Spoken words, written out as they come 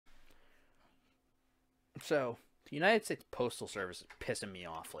So, the United States Postal Service is pissing me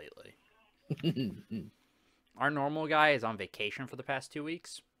off lately. Our normal guy is on vacation for the past 2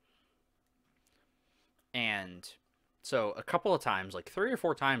 weeks. And so, a couple of times, like 3 or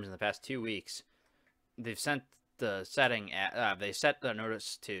 4 times in the past 2 weeks, they've sent the setting, they set the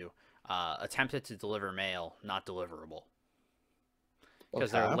notice to attempted to deliver mail, not deliverable.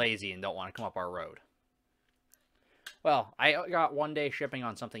 Because they're lazy and don't want to come up our road. Well, I got 1-day shipping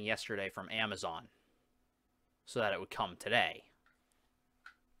on something yesterday from Amazon so that it would come today.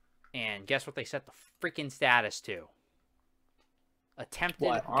 And guess what they set the freaking status to?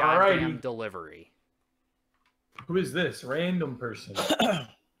 Attempted goddamn delivery. Who is this random person?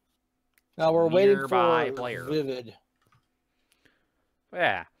 Now we're waiting Nearby for player. Vivid.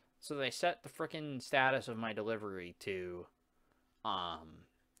 Yeah. So they set the freaking status of my delivery to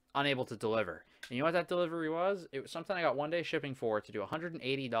unable to deliver. And you know what that delivery was? It was something I got 1-day shipping for to do a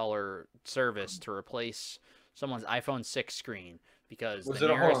 $180 service to replace someone's iPhone 6 screen because Was it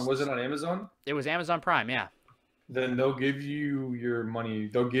on Amazon? It was Amazon Prime, yeah. Then they'll give you your money.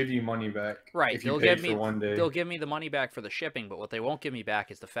 They'll give you money back. Right. If you pay for 1 day. They'll give me the money back for the shipping, but what they won't give me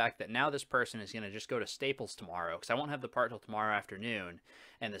back is the fact that now this person is going to just go to Staples tomorrow because I won't have the part till tomorrow afternoon,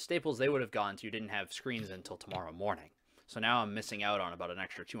 and the Staples they would have gone to didn't have screens until tomorrow morning. So now I'm missing out on about an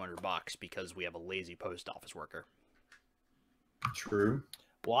extra $200 because we have a lazy post office worker. True.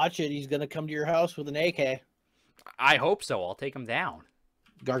 Watch it. He's gonna come to your house with an AK. I hope so. I'll take him down.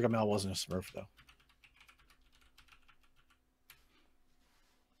 Gargamel wasn't a Smurf though.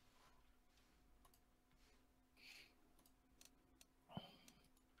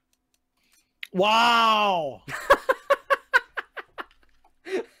 Wow.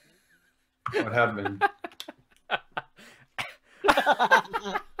 What happened?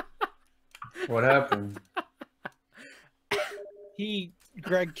 What happened?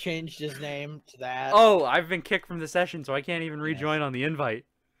 Greg changed his name to that. Oh, I've been kicked from the session, so I can't even rejoin on the invite.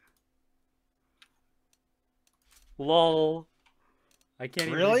 Lol. I can't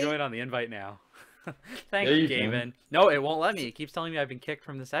even rejoin on the invite now. Thanks, Yeah, you Gavin. No, it won't let me. It keeps telling me I've been kicked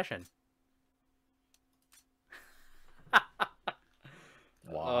from the session.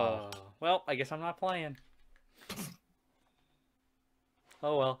 Wow. Well, I guess I'm not playing.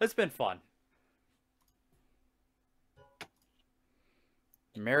 Oh well, it's been fun.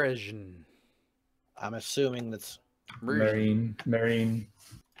 Marriage. I'm assuming that's Marine.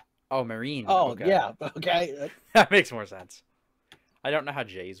 Oh, Marine. Oh, okay. yeah. Okay. That makes more sense. I don't know how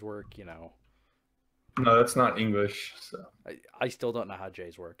J's work, you know. No, that's not English. So I still don't know how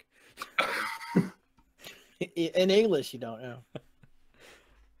J's work. In English, you don't know.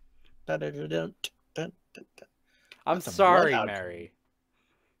 I'm sorry, Mary.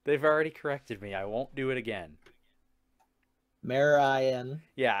 They've already corrected me. I won't do it again. Marian.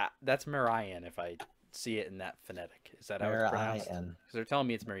 Yeah, that's Marian if I see it in that phonetic. Is that how it's pronounced? Because they're telling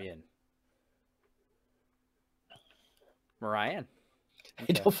me it's Marian. Marian.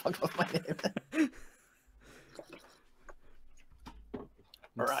 Okay. Don't fuck with my name.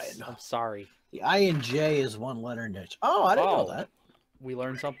 Marian. I'm sorry. The I and J is one letter niche. Oh, I didn't know that. We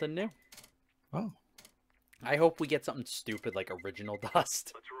learned something new. Oh. I hope we get something stupid like original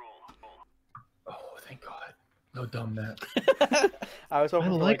dust. Oh, thank God. No dumb map. I was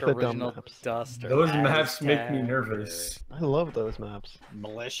hoping for like the original dumb maps. dust. Or Those maps make me Aztec nervous. I love those maps.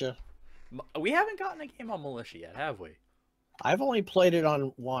 Militia. We haven't gotten a game on Militia yet, have we? I've only played it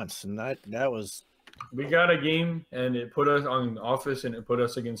on once, and that was. We got a game, and it put us on Office, and it put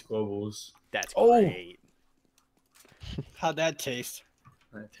us against Globals. That's great. How'd that taste?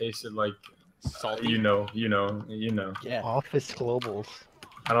 And it tasted like, Salty. you know. Yeah. Office Globals.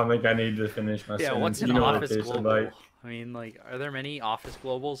 I don't think I need to finish my Yeah, sentence. what's You an know what it Office tasted Global? like. I mean, like, are there many Office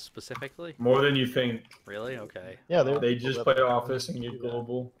Globals specifically? More than you think. Really? Okay. Yeah, They just play Office and get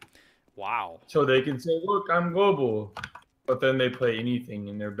global. Wow. So they can say, look, I'm global. But then they play anything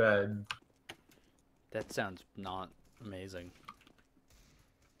and they're bad. That sounds not amazing.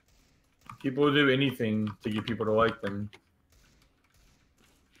 People do anything to get people to like them.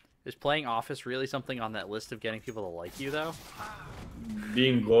 Is playing Office really something on that list of getting people to like you, though?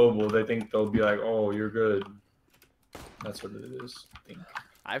 Being global, they think they'll be like, oh, you're good. That's what it is, I think.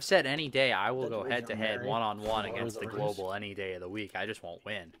 I've said any day I will go That head-to-head, Mary. one-on-one Lord against of the the Rings. Global any day of the week. I just won't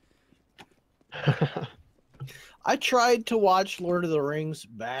win. I tried to watch Lord of the Rings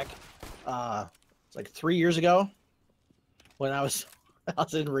back, it's like 3 years ago, when I was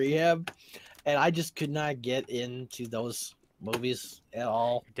in rehab, and I just could not get into those movies at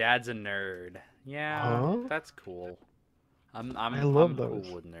all. Dad's a nerd. Yeah, Huh? that's cool. I love I'm those.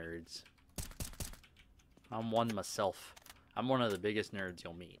 cool with nerds. I'm one myself. I'm one of the biggest nerds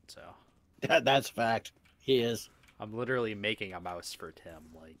you'll meet, so. That's a fact. He is I'm literally making a mouse for Tim.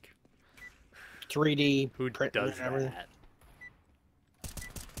 Like, 3D who print does and everything. that?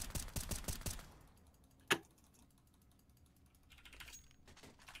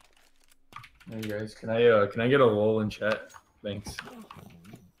 Hey guys, can I get a lol in chat? Thanks.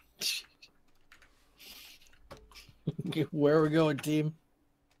 Where are we going, team?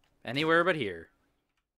 Anywhere but here.